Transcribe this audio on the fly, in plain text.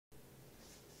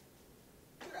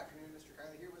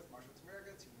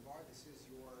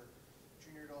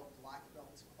junior adult black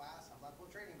belts class. Not black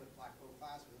belt training, but black belt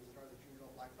class for those that are the junior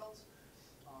adult black belts.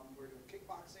 We're doing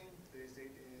kickboxing. Today's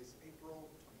date is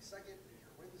April 22nd. It is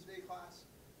your Wednesday class.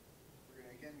 We're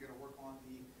gonna work on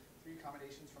the 3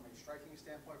 combinations from a striking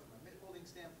standpoint, from a mitt holding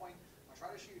standpoint. I'll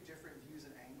try to show you different views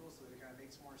and angles so that it kind of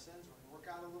makes more sense. We're gonna work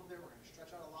out a little bit. We're gonna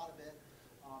stretch out a lot of it.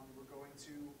 We're going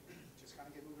to just kind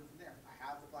of get moving from there. I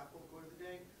have the black belt quote of the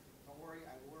day. Don't worry,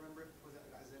 I will remember it,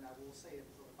 as in I will say it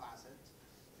before the class ends.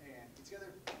 And get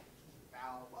together.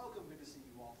 Bow. Welcome. Good to see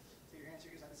you all. Take your hands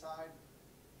here, side to side,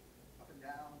 up and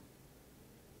down,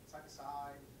 side to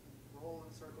side, roll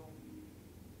in a circle,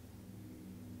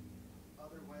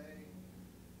 other way,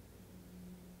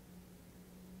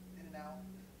 in and out.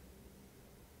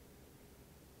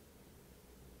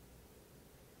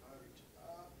 Reach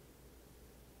up,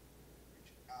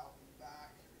 reach out and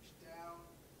back, reach down,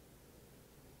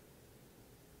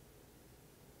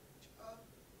 reach up,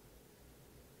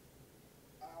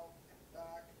 out and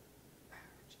back,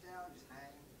 reach down, just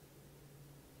hang.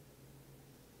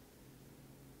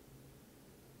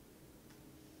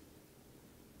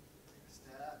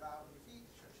 Step out with your feet,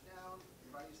 stretch down,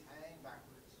 your body's hang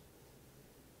backwards.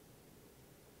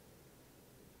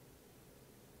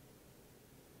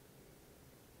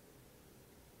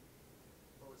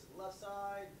 Forward to the left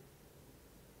side.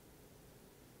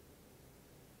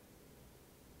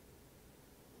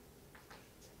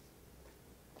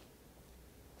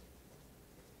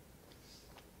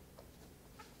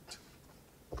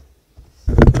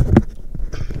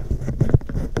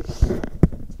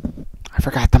 I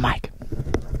forgot the mic.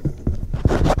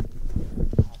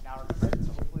 Now remember it,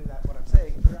 so hopefully that what I'm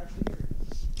saying, you're actually hearing.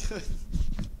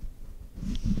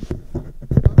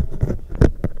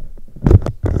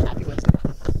 Happy Wednesday.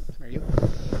 Where are you?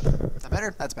 Is that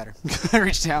better? That's better.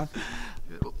 Reach down.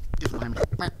 Get behind me.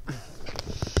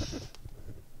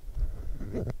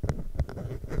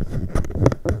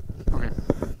 Okay.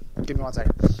 Give me 1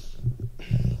 second.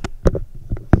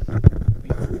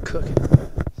 We cooking.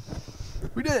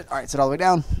 We did it. All right, sit all the way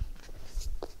down.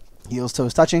 Heels,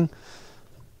 toes touching.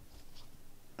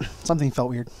 Something felt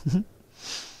weird.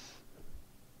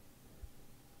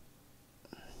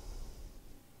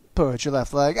 Put your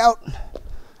left leg out.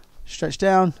 Stretch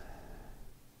down.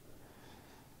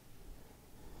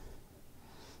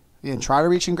 Again, try to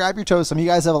reach and grab your toes. Some of you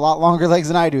guys have a lot longer legs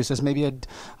than I do, so this may be a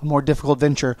more difficult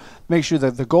venture. Make sure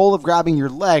that the goal of grabbing your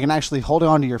leg and actually holding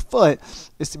onto your foot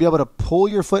is to be able to pull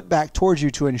your foot back towards you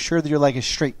to ensure that your leg is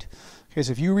straight. Okay,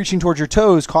 so if you reaching towards your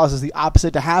toes causes the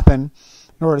opposite to happen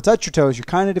in order to touch your toes, you're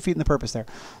kind of defeating the purpose there.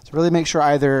 So really make sure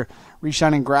either reach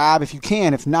down and grab if you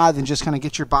can. If not, then just kind of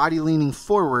get your body leaning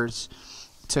forwards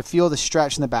to feel the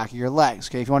stretch in the back of your legs.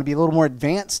 Okay, if you want to be a little more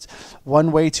advanced,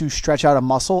 one way to stretch out a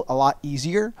muscle a lot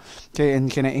easier, okay,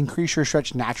 and can increase your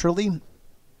stretch naturally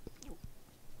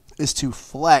is to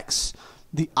flex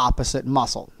the opposite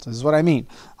muscle. So this is what I mean.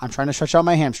 I'm trying to stretch out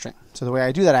my hamstring. So the way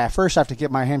I do that, I first have to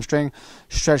get my hamstring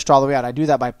stretched all the way out. I do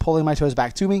that by pulling my toes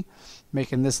back to me,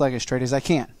 making this leg as straight as I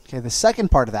can. Okay, the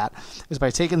second part of that is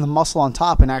by taking the muscle on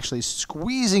top and actually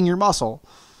squeezing your muscle.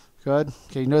 Good.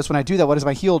 Okay, you notice when I do that, what does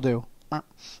my heel do?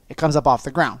 It comes up off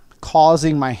the ground,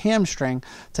 causing my hamstring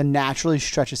to naturally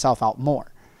stretch itself out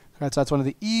more. Okay, so that's one of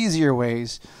the easier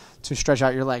ways to stretch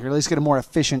out your leg, or at least get a more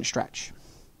efficient stretch.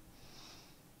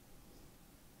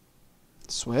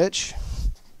 Switch.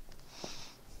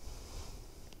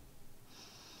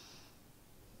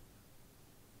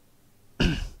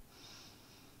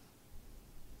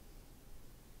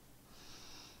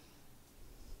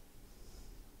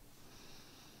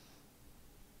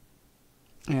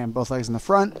 And both legs in the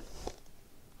front.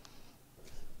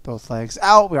 Both legs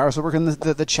out. We are also working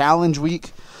the challenge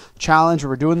week challenge where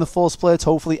we're doing the full splits,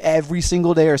 hopefully every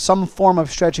single day or some form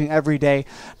of stretching every day,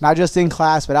 not just in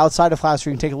class, but outside of class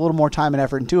where you can take a little more time and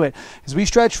effort into it. As we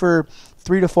stretch for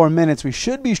 3 to 4 minutes, we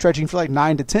should be stretching for like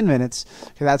 9 to 10 minutes.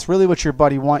 Okay, that's really what your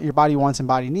body wants and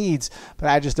body needs, but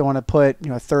I just don't want to put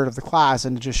a third of the class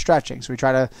into just stretching. So we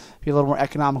try to be a little more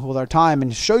economical with our time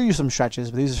and show you some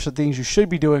stretches, but these are some things you should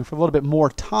be doing for a little bit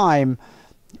more time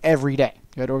every day.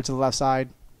 Go over to the left side.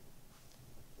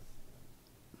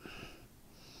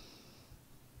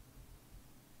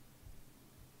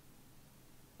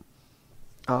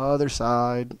 Other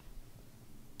side.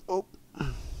 Oh.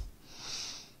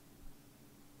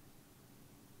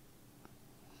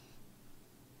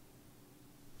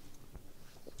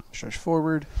 Stretch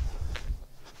forward.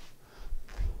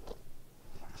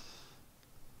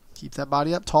 Keep that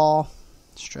body up tall.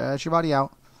 Stretch your body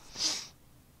out.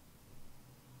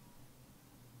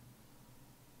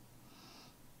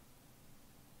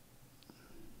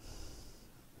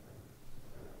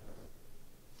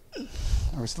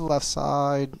 Over to the left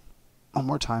side. One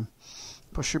more time.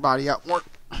 Push your body out more.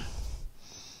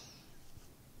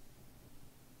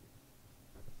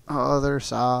 Other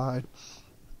side.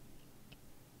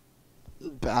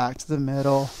 Back to the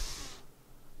middle.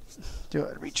 Do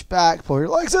it. Reach back. Pull your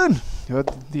legs in. Good.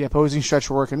 The opposing stretch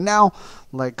we're working now.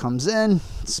 Leg comes in.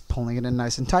 It's pulling it in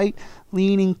nice and tight.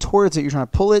 Leaning towards it. You're trying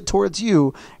to pull it towards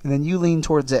you, and then you lean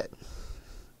towards it.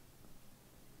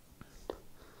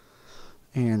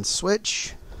 And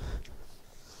switch.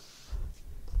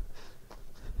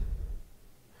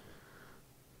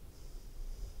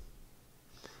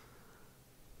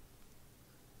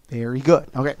 Very good.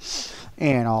 Okay.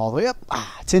 And all the way up.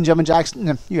 10 jumping jacks.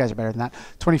 No, you guys are better than that.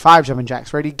 25 jumping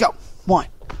jacks. Ready? Go. 1,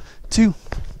 2,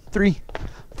 3,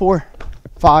 4,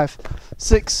 5,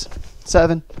 6,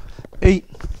 7, 8,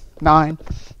 9,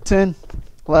 10,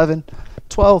 11,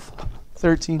 12,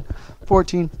 13,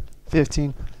 14,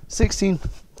 15, 16,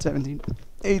 17,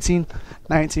 18,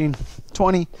 19,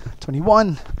 20,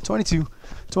 21, 22,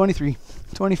 23,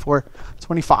 24,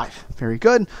 25. Very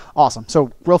good. Awesome.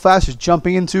 So real fast, just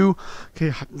jumping into,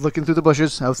 okay, looking through the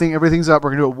bushes. I think everything's up.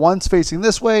 We're going to do it once facing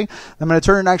this way. I'm going to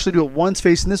turn and actually do it once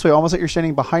facing this way, almost like you're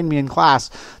standing behind me in class.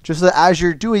 Just so that as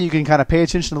you're doing, you can kind of pay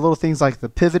attention to little things like the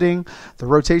pivoting, the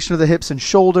rotation of the hips and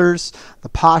shoulders, the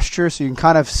posture, so you can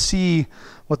kind of see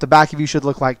what the back of you should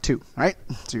look like too. All right.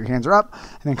 So your hands are up.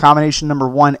 And then combination number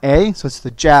 1A. So it's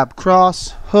the jab,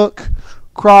 cross, hook,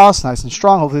 cross, nice and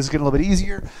strong. Hopefully this is getting a little bit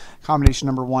easier. Combination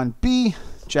number 1B,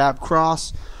 jab,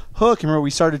 cross, hook. Remember,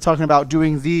 we started talking about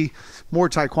doing the more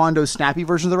taekwondo snappy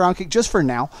version of the round kick just for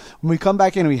now. When we come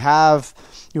back in, we have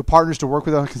partners to work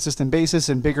with on a consistent basis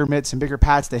and bigger mitts and bigger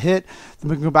pads to hit. Then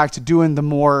we can go back to doing the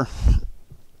more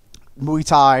Muay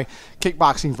Thai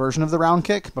kickboxing version of the round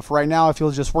kick. But for right now, I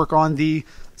feel just work on the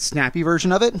snappy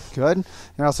version of it. Good. And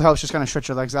it also helps just kind of stretch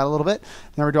your legs out a little bit.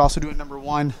 Then we're also doing number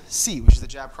 1C, which is the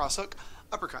jab, cross, hook,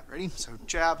 uppercut. Ready? So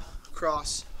jab,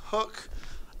 cross, hook,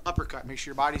 uppercut. Make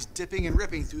sure your body's dipping and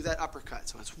ripping through that uppercut.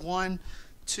 So it's 1,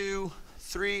 2,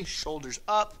 3, shoulders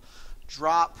up,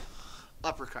 drop,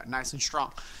 uppercut. Nice and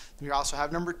strong. Then we also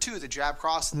have number 2, the jab,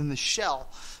 cross, and then the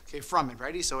shell, okay, from it.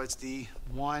 Ready? So it's the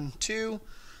 1, 2,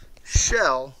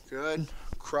 shell, good,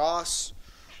 cross,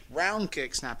 round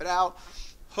kick, snap it out,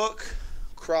 hook,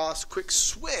 cross, quick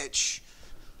switch,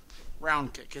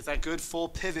 round kick. Get that good full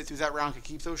pivot through that round kick.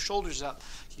 Keep those shoulders up.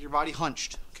 Keep your body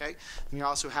hunched. Okay. And we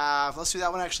also have, let's do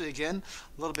that one actually again,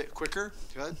 a little bit quicker.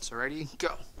 Good. So ready,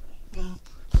 go. Boom,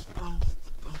 boom,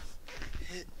 boom.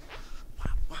 Hit.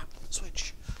 Whap, whap.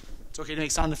 Switch. It's okay to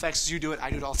make sound effects as you do it.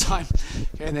 I do it all the time.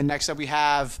 Okay. And then next up we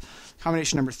have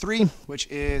combination number 3, which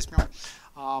is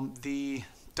the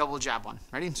double jab one.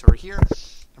 Ready? So we're here.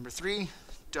 Number 3,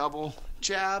 double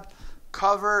jab.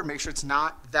 Cover, make sure it's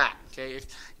not that, okay?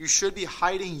 You should be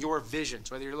hiding your vision.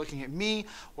 So whether you're looking at me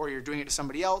or you're doing it to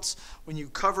somebody else, when you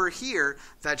cover here,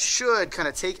 that should kind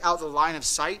of take out the line of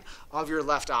sight of your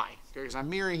left eye. Okay, because I'm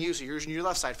mirroring you, so you're using your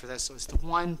left side for this. So it's the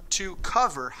 1, 2,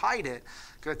 cover, hide it.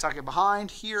 Good, tuck it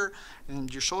behind here, and then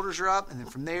your shoulders are up, and then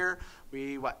from there,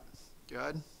 we what?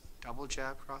 Good, double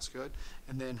jab, cross, good.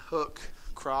 And then hook,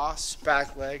 cross,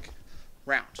 back leg,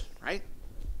 round, right?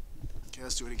 Okay,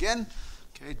 let's do it again.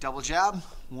 Okay, double jab,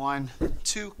 1,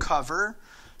 2, cover,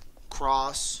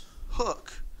 cross,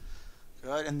 hook.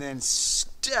 Good, and then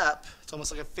step, it's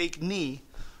almost like a fake knee,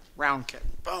 round kick.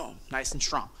 Boom, nice and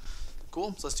strong.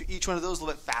 Cool, so let's do each one of those a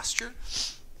little bit faster.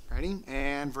 Ready,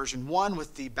 and version 1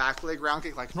 with the back leg round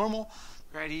kick like normal.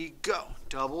 Ready, go.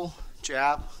 Double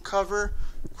jab, cover,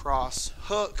 cross,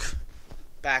 hook,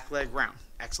 back leg round.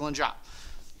 Excellent job.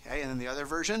 Okay, and then the other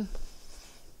version,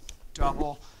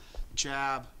 double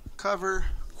jab, cover,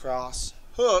 cross,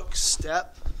 hook,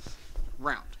 step,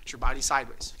 round. Get your body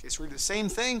sideways. Okay, so we're going to do the same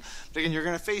thing, but again, you're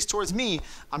going to face towards me.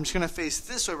 I'm just going to face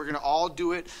this way. We're going to all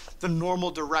do it the normal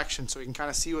direction so you can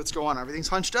kind of see what's going on. Everything's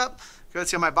hunched up. Good,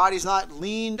 see how my body's not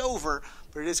leaned over,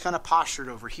 but it is kind of postured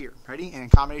over here. Ready?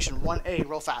 And combination 1A,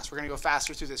 real fast. We're going to go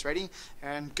faster through this. Ready?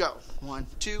 And go. 1,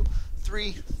 2,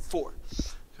 3, 4.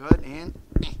 Good, and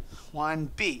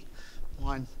 1B.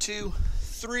 1, 2,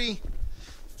 3,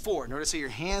 4. Notice how your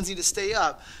hands need to stay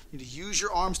up. You need to use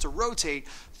your arms to rotate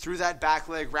through that back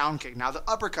leg round kick. Now the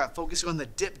uppercut, focusing on the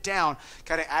dip down,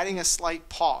 kind of adding a slight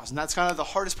pause. And that's kind of the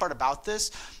hardest part about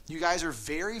this. You guys are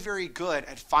very, very good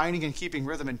at finding and keeping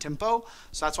rhythm and tempo.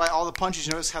 So that's why all the punches,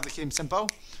 you notice, have the same tempo.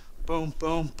 Boom,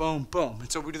 boom, boom, boom.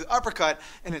 And so we do the uppercut,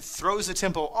 and it throws the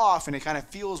tempo off, and it kind of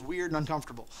feels weird and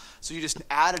uncomfortable. So you just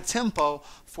add a tempo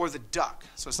for the duck.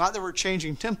 So it's not that we're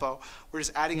changing tempo. We're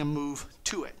just adding a move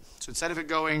to it. So instead of it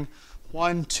going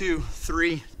 1, 2,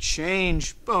 3,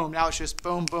 change, boom, now it's just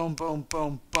boom, boom, boom,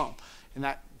 boom, boom. And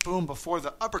that boom before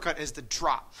the uppercut is the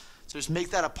drop. So just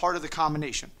make that a part of the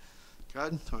combination.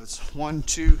 Good. So it's 1,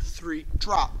 2, 3,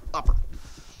 drop, upper.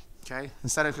 Okay.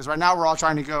 Instead of, because right now we're all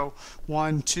trying to go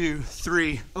 1, 2,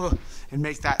 3, and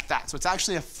make that. So it's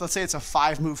actually let's say it's a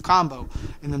 5-move combo,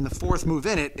 and then the 4th move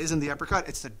in it isn't the uppercut,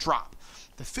 it's the drop.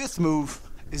 The 5th move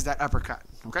is that uppercut.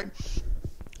 Okay.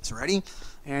 So ready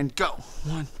and go.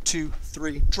 1, 2,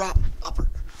 3, drop, upper.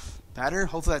 Better.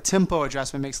 Hopefully that tempo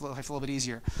adjustment makes life a little bit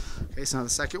easier. Okay. So now the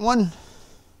second one.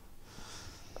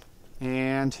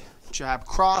 And jab,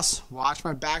 cross, watch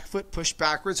my back foot, push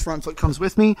backwards, front foot comes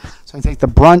with me. So I take the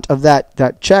brunt of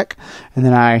that check, and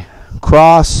then I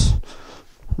cross,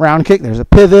 round kick. There's a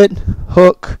pivot,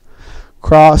 hook,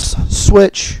 cross,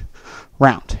 switch,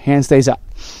 round. Hand stays up.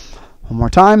 One more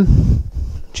time.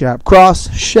 Jab,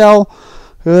 cross, shell,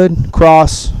 good,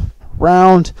 cross,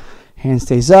 round. Hand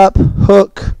stays up,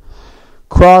 hook,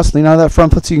 cross, lean out of that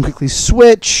front foot so you can quickly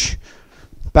switch.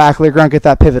 Back leg ground, get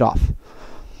that pivot off.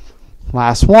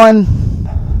 Last one,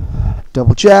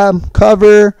 double jab,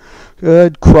 cover,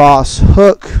 good, cross,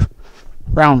 hook,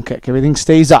 round kick. Everything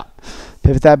stays up.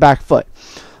 Pivot that back foot.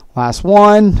 Last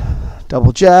one,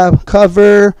 double jab,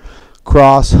 cover,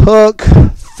 cross, hook,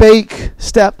 fake,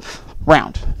 step,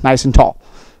 round. Nice and tall.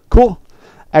 Cool.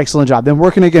 Excellent job. Then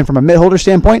working again from a mid holder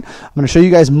standpoint, I'm going to show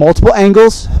you guys multiple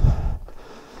angles.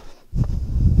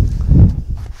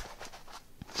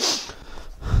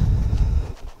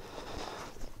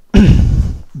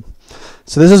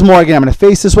 So this is more, again, I'm going to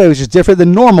face this way, which is different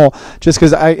than normal, just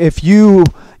because even if you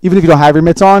don't have your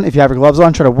mitts on, if you have your gloves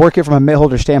on, try to work it from a mitt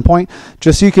holder standpoint,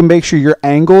 just so you can make sure your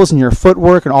angles and your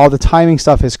footwork and all the timing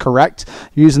stuff is correct,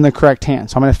 using the correct hand.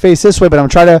 So I'm going to face this way, but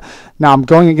now I'm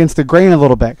going against the grain a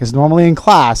little bit, because normally in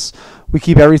class, we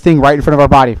keep everything right in front of our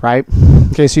body, right?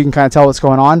 Okay, so you can kind of tell what's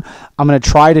going on. I'm going to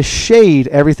try to shade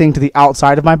everything to the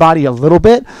outside of my body a little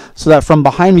bit, so that from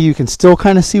behind me, you can still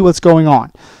kind of see what's going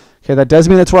on. Okay, that doesn't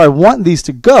mean that's where I want these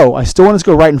to go. I still want it to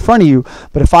go right in front of you,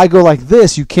 but if I go like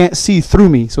this, you can't see through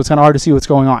me, so it's kind of hard to see what's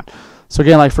going on. So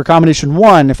again, like for combination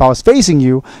 1, if I was facing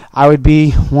you, I would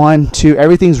be 1, 2,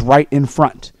 everything's right in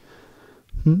front.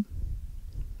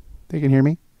 They can hear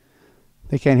me?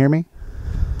 They can't hear me?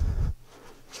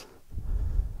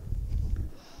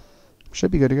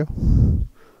 Should be good to go.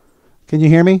 Can you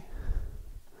hear me?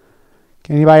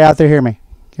 Can anybody out there hear me?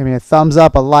 Give me a thumbs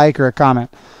up, a like, or a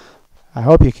comment. I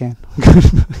hope you can.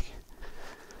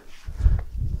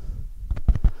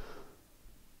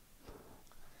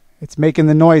 It's making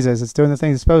the noises. It's doing the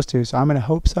things it's supposed to, so I'm going to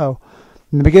hope so.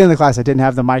 In the beginning of the class, I didn't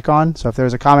have the mic on, so if there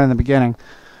was a comment in the beginning.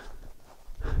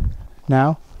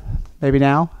 No? Maybe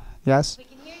now? Yes? We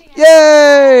can hear you now.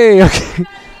 Yay! Okay.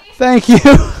 Thank you.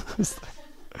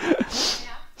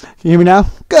 Can you hear me now?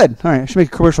 Good. All right. I should make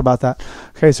a commercial about that.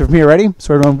 Okay, so from here, ready?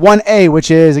 So we're doing 1A, which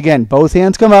is, again, both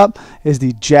hands come up, is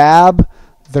the jab,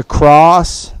 the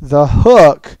cross, the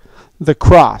hook, the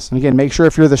cross. And again, make sure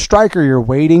if you're the striker, you're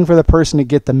waiting for the person to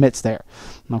get the mitts there.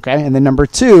 Okay? And then number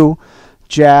 2,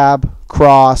 jab,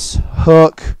 cross,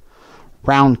 hook,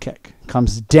 round kick.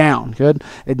 Comes down. Good.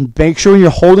 And make sure when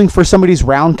you're holding for somebody's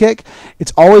round kick,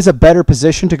 it's always a better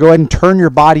position to go ahead and turn your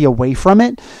body away from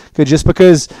it. Good. Just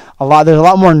because there's a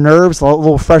lot more nerves, a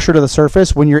little fresher to the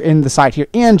surface when you're in the side here.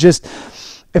 And just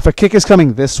if a kick is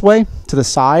coming this way to the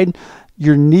side,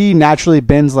 your knee naturally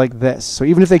bends like this. So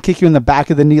even if they kick you in the back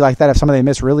of the knee like that, if somebody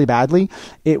miss really badly,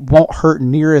 it won't hurt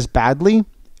near as badly.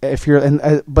 But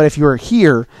if you were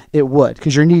here, it would,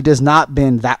 because your knee does not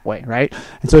bend that way, right?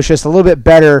 And so it's just a little bit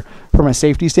better from a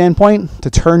safety standpoint to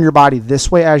turn your body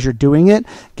this way as you're doing it,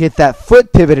 get that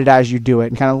foot pivoted as you do it,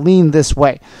 and kind of lean this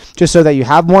way, just so that you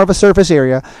have more of a surface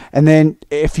area. And then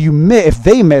if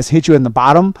they miss, hit you in the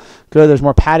bottom, good, there's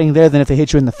more padding there than if they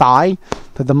hit you in the thigh.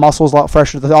 The muscle's a lot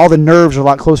fresher, all the nerves are a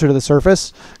lot closer to the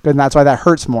surface, good, and that's why that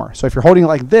hurts more. So if you're holding it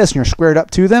like this and you're squared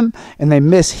up to them and they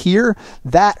miss here,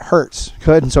 that hurts,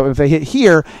 good. And so if they hit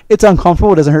here, it's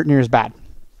uncomfortable, it doesn't hurt near as bad.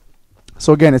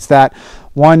 So again, it's that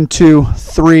 1, 2,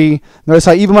 3. Notice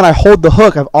how even when I hold the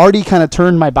hook, I've already kind of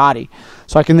turned my body,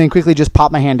 so I can then quickly just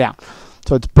pop my hand down.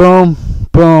 So it's boom,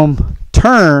 boom,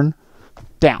 turn,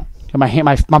 down.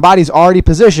 My body's already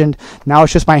positioned. Now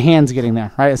it's just my hands getting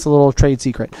there, right? It's a little trade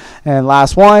secret. And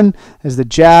last one is the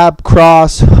jab,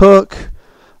 cross, hook,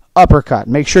 uppercut.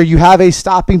 Make sure you have a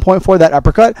stopping point for that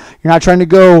uppercut. You're not trying to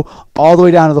go all the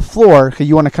way down to the floor, because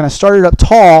you want to kind of start it up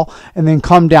tall and then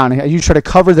come down. You try to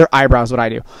cover their eyebrows, what I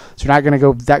do. So you're not going to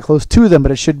go that close to them,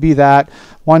 but it should be that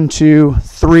 1, 2,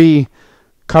 3,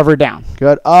 cover down.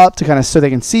 Good. Up to kind of so they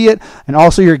can see it. And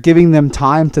also you're giving them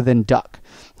time to then duck,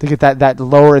 to get that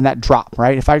lower and that drop,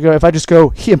 right? If I just go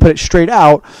here and put it straight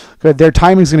out, good, their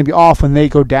timing's going to be off when they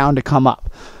go down to come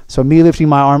up. So me lifting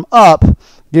my arm up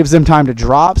gives them time to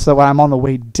drop, so that when I'm on the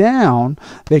way down,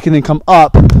 they can then come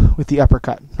up with the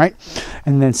uppercut, right?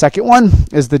 And then second one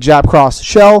is the jab, cross,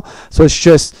 shell. So it's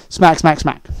just smack, smack,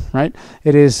 smack, right?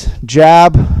 It is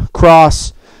jab,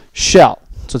 cross, shell.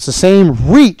 So it's the same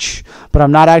reach, but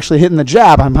I'm not actually hitting the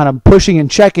jab. I'm kind of pushing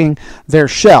and checking their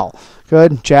shell.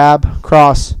 Good. Jab,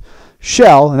 cross,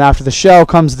 shell. And after the shell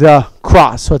comes the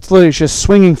cross. So it's literally just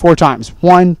swinging 4 times.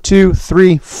 1, 2,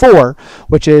 3, 4,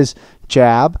 which is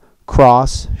jab,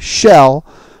 cross, shell,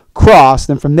 cross.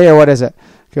 Then from there, what is it?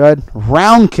 Good.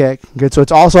 Round kick. Good. So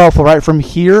it's also helpful right from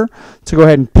here to go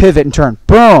ahead and pivot and turn.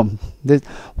 Boom.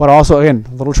 What also, again,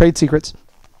 little trade secrets.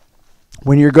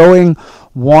 When you're going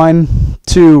 1,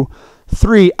 2,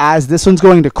 3, as this one's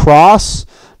going to cross,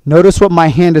 notice what my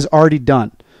hand has already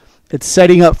done. It's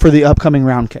setting up for the upcoming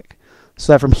round kick.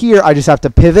 So that from here, I just have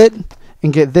to pivot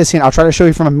and get this hand. I'll try to show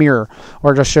you from a mirror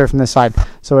or just show you from this side.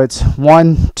 So it's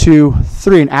 1, 2,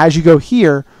 3. And as you go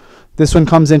here, this one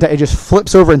comes into, it just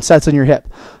flips over and sets on your hip.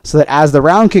 So that as the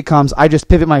round kick comes, I just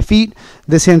pivot my feet.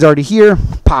 This hand's already here,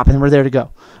 pop, and we're there to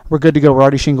go. We're good to go. We're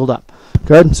already shingled up.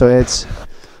 Good. So it's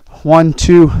 1,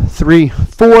 2, 3,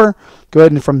 4.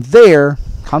 Good. And from there,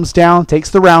 comes down, takes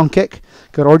the round kick.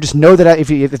 Good. Or just know that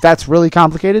if that's really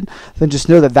complicated, then just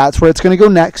know that that's where it's going to go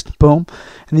next. Boom.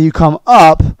 And then you come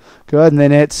up. Good. And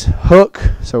then it's hook.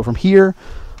 So from here,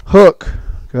 hook.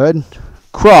 Good.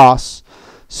 Cross.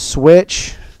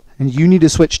 Switch. And you need to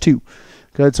switch too.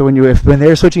 Good. So when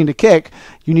they're switching to kick,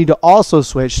 you need to also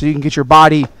switch so you can get your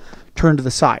body turned to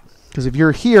the side. Because if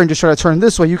you're here and just try to turn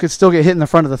this way, you could still get hit in the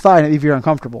front of the thigh if you're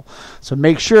uncomfortable. So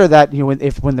make sure that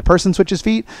when the person switches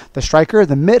feet, the striker,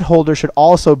 the mitt holder should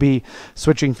also be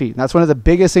switching feet. And that's one of the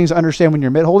biggest things to understand when you're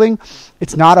mitt holding.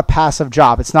 It's not a passive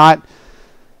job. It's not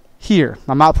here.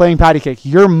 I'm not playing patty cake.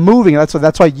 You're moving. That's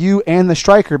why you and the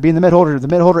striker, being the mitt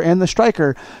holder and the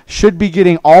striker should be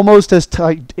getting almost as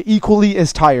equally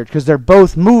as tired because they're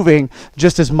both moving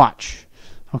just as much.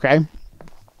 Okay.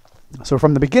 So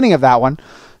from the beginning of that one.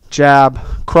 Jab,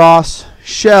 cross,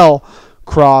 shell,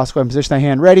 cross. Go ahead and position that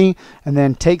hand ready. And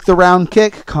then take the round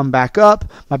kick, come back up.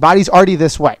 My body's already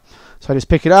this way. So I just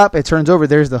pick it up. It turns over.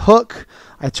 There's the hook.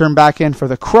 I turn back in for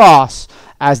the cross.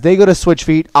 As they go to switch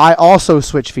feet, I also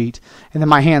switch feet. And then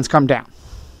my hands come down.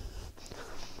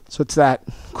 So it's that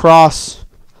cross,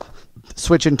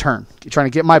 switch, and turn. You're trying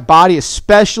to get my body,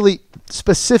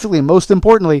 specifically, most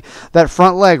importantly, that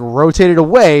front leg rotated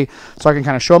away so I can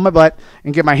kind of show my butt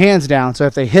and get my hands down. So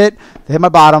if they hit my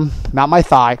bottom, not my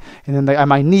thigh, and then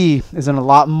my knee is in a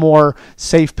lot more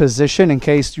safe position in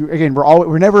case we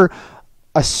never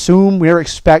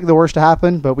expect the worst to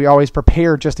happen, but we always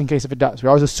prepare just in case if it does. We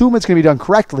always assume it's going to be done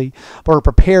correctly, but we're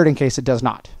prepared in case it does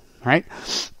not. All right.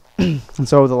 And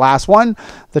so the last one,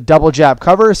 the double jab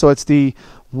cover. So it's the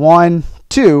 1,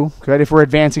 2. Good. If we're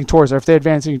advancing towards, or if they're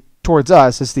advancing towards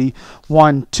us, it's the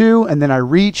 1, 2, and then I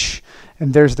reach,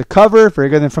 and there's the cover. Very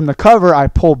good. Then from the cover, I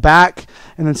pull back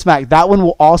and then smack. That one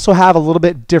will also have a little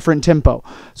bit different tempo.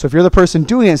 So if you're the person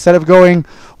doing it, instead of going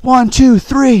 1, 2,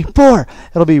 3, 4,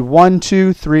 it'll be 1,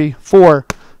 2, 3, 4.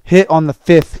 Hit on the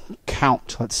 5th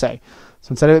count, let's say.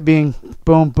 So instead of it being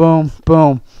boom, boom,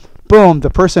 boom, boom, the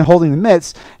person holding the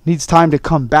mitts needs time to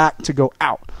come back to go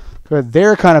out.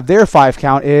 Their 5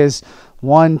 count is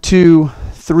 1, 2,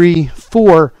 3,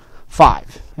 4,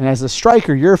 5. And as the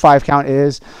striker, your 5 count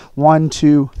is 1,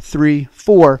 2, 3,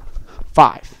 4,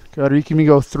 5. Good. Or you can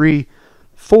go 3,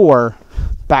 4,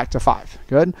 back to 5.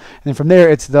 Good. And then from there,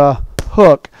 it's the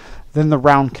hook, then the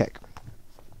round kick.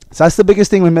 So that's the biggest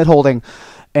thing with mitt holding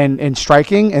and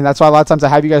striking. And that's why a lot of times I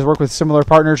have you guys work with similar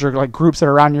partners or like groups that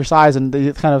are around your size. And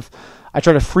I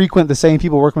try to frequent the same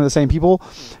people, working with the same people,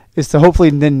 is to hopefully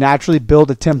then naturally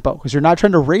build a tempo, because you're not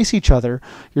trying to race each other.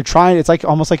 It's like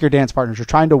almost like your dance partners. You're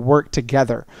trying to work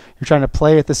together. You're trying to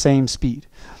play at the same speed.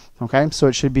 Okay, so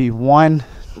it should be 1,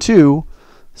 2,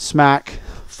 smack,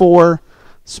 4,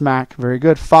 smack. Very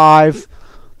good. 5.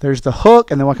 There's the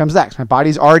hook, and then what comes next? My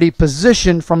body's already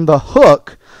positioned from the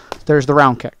hook. There's the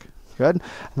round kick. Good.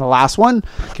 And the last one,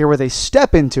 here where they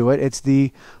step into it, it's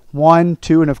the 1,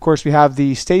 2, and of course we have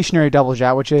the stationary double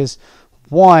jab, which is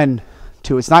 1,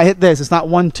 2. It's not hit this. It's not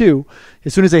 1, 2.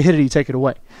 As soon as they hit it, you take it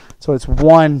away. So it's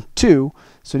 1, 2.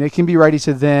 So they can be ready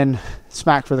to then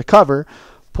smack for the cover,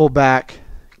 pull back,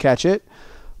 catch it,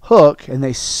 hook, and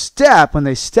they step. When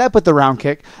they step with the round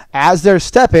kick, as they're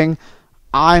stepping,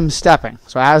 I'm stepping.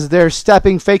 So as they're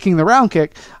stepping, faking the round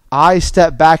kick, I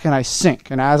step back and I sink.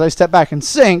 And as I step back and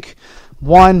sink,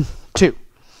 1, 2.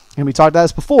 And we talked about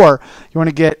this before. You want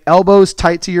to get elbows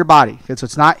tight to your body. Okay, so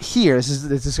it's not here.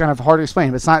 This is kind of hard to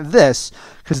explain, but it's not this,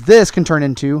 because this can turn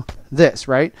into this,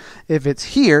 right? If it's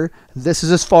here, this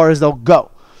is as far as they'll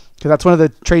go. Because that's one of the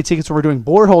trade secrets when we're doing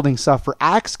board holding stuff for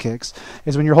axe kicks,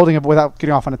 is when you're holding it without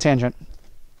getting off on a tangent.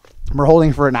 We're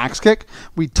holding for an axe kick,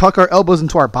 we tuck our elbows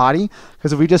into our body,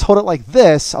 because if we just hold it like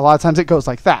this, a lot of times it goes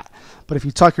like that. But if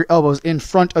you tuck your elbows in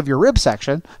front of your rib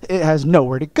section, it has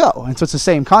nowhere to go. And so it's the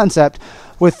same concept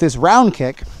with this round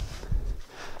kick.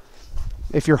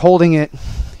 If you're holding it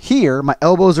here, my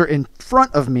elbows are in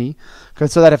front of me,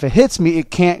 so that if it hits me, it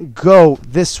can't go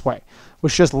this way,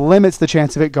 which just limits the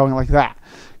chance of it going like that.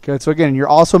 Good. So again, you're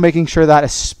also making sure that,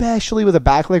 especially with a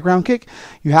back leg round kick,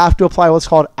 you have to apply what's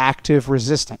called active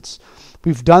resistance.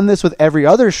 We've done this with every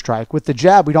other strike. With the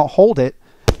jab, we don't hold it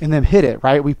and then hit it,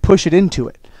 right? We push it into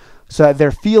it so that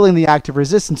they're feeling the active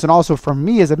resistance. And also from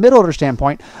me as a mid-holder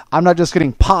standpoint, I'm not just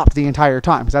getting popped the entire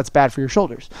time, because that's bad for your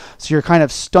shoulders. So you're kind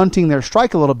of stunting their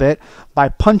strike a little bit by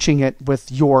punching it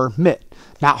with your mitt.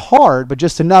 Not hard, but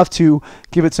just enough to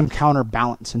give it some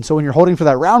counterbalance. And so when you're holding for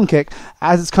that round kick,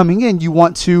 as it's coming in, you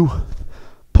want to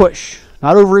push.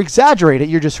 Not over-exaggerate it.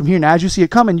 You're just from here. Now, as you see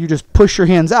it coming, you just push your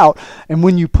hands out. And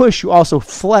when you push, you also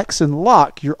flex and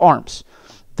lock your arms.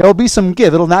 There'll be some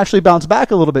give. It'll naturally bounce back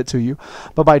a little bit to you.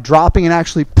 But by dropping and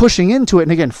actually pushing into it,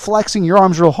 and again, flexing your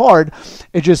arms real hard,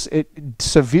 it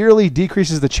severely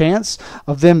decreases the chance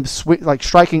of them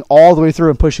striking all the way through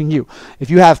and pushing you. If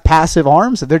you have passive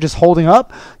arms that they're just holding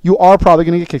up, you are probably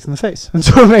going to get kicked in the face. And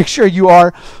so make sure you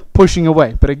are pushing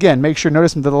away. But again, make sure,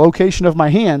 notice the location of my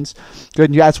hands. Good.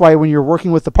 And that's why when you're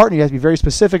working with the partner, you have to be very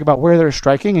specific about where they're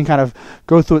striking and kind of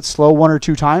go through it slow 1 or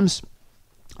 2 times,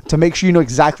 to make sure you know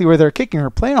exactly where they're kicking or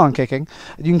plan on kicking,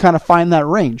 and you can kind of find that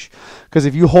range. Because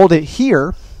if you hold it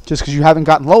here, just because you haven't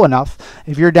gotten low enough,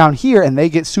 if you're down here and they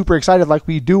get super excited like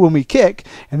we do when we kick,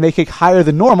 and they kick higher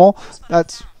than normal,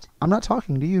 I'm not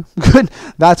talking to you. Good.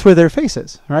 That's where their face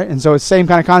is, right? And so it's the same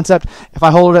kind of concept. If I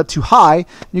hold it up too high,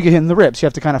 you get hit in the ribs. You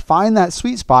have to kind of find that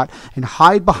sweet spot and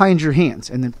hide behind your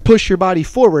hands, and then push your body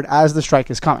forward as the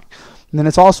strike is coming. And then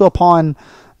it's also upon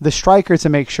the striker to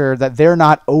make sure that they're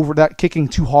not over that kicking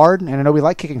too hard. And I know we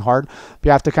like kicking hard, but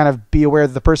you have to kind of be aware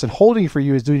that the person holding for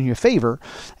you is doing you a favor,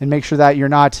 and make sure that you're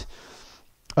not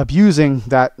abusing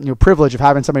that privilege of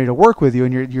having somebody to work with you,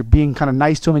 and you're being kind of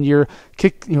nice to them, and you're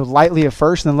kick lightly at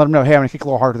first, and then let them know, hey, I'm going to kick a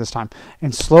little harder this time,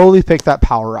 and slowly pick that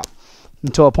power up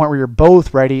until a point where you're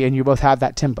both ready and you both have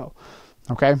that tempo.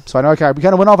 Okay, so I know we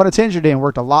kind of went off on a tangent today and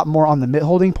worked a lot more on the mitt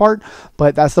holding part,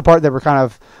 but that's the part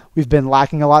that we've been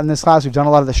lacking a lot in this class. We've done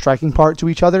a lot of the striking part to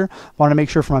each other. Want to make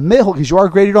sure from a mitt hold, because you are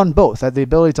graded on both, that the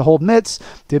ability to hold mitts,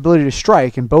 the ability to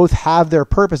strike, and both have their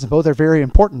purpose, and both are very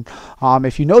important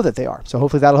if you know that they are. So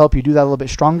hopefully that'll help you do that a little bit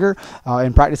stronger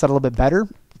and practice that a little bit better.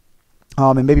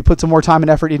 And maybe put some more time and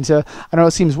effort into, I know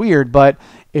it seems weird, but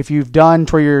if you've done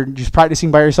to where you're just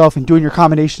practicing by yourself and doing your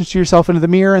combinations to yourself into the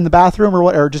mirror in the bathroom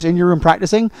or just in your room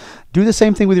practicing, do the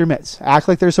same thing with your mitts. Act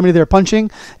like there's somebody there punching,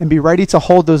 and be ready to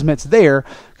hold those mitts there,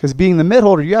 because being the mitt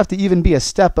holder, you have to even be a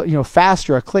step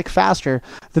faster, a click faster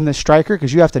than the striker,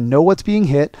 because you have to know what's being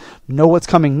hit, know what's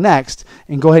coming next,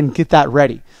 and go ahead and get that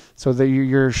ready. So that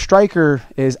your striker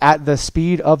is at the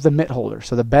speed of the mitt holder.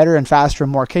 So the better and faster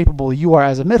and more capable you are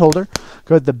as a mitt holder,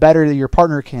 good, the better that your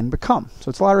partner can become. So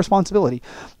it's a lot of responsibility.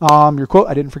 Your quote,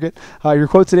 I didn't forget. Your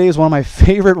quote today is one of my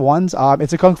favorite ones.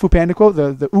 It's a Kung Fu Panda quote.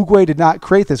 The Oogway did not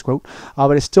create this quote,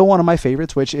 but it's still one of my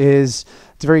favorites, which is,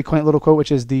 it's a very quaint little quote,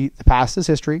 which is the past is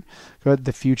history, good,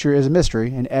 the future is a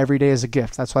mystery, and every day is a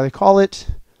gift. That's why they call it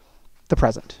the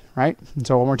present, right? And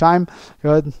so one more time,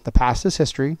 good, the past is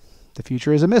history, the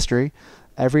future is a mystery,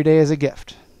 every day is a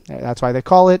gift. That's why they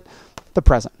call it the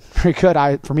present. Very good.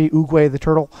 For me, Oogway the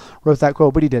turtle wrote that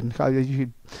quote, but he didn't.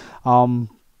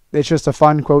 It's just a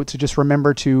fun quote to just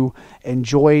remember to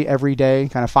enjoy every day,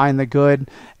 kind of find the good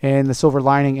and the silver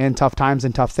lining in tough times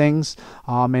and tough things,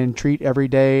 and treat every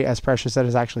day as precious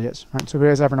as it actually is. All right, so if you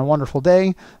guys are having a wonderful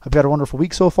day, hope you had a wonderful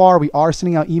week so far. We are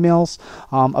sending out emails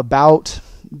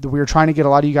we're trying to get a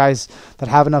lot of you guys that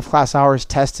have enough class hours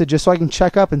tested, just so I can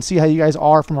check up and see how you guys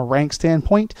are from a rank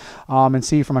standpoint, and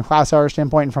see from a class hour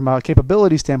standpoint and from a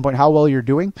capability standpoint how well you're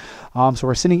doing. So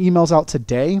we're sending emails out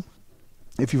today.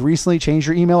 If you recently changed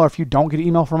your email, or if you don't get an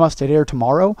email from us today or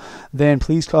tomorrow, then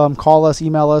please call us,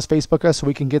 email us, Facebook us, so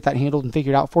we can get that handled and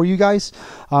figured out for you guys.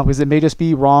 Because it may just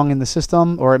be wrong in the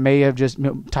system, or it may have just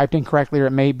typed incorrectly, or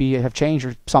it may have changed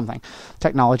or something.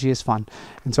 Technology is fun.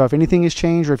 And so if anything has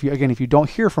changed, or if you don't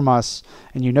hear from us,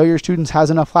 and you know your students has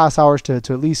enough class hours to at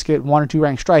least get 1 or 2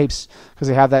 ranked stripes, because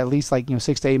they have that at least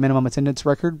 6 to 8 minimum attendance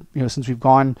record, since we've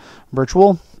gone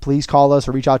virtual, please call us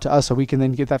or reach out to us so we can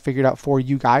then get that figured out for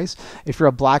you guys. If you're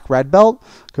a black red belt,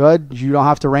 good. You don't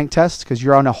have to rank test because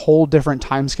you're on a whole different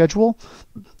time schedule.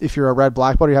 If you're a red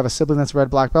black belt, or you have a sibling that's a red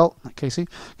black belt, like Casey,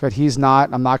 good. He's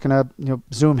not. I'm not gonna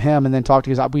zoom him and then talk to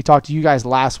you. We talked to you guys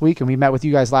last week, and we met with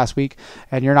you guys last week,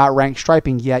 and you're not ranked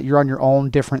striping yet. You're on your own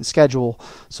different schedule,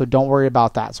 so don't worry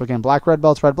about that. So again, black red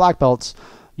belts, red black belts.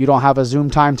 You don't have a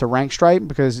Zoom time to rank stripe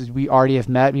because we already have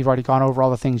met. We've already gone over all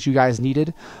the things you guys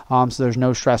needed, so there's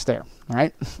no stress there. All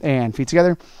right, and feet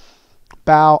together.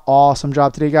 Bow. Awesome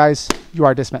job today, guys. You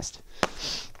are dismissed.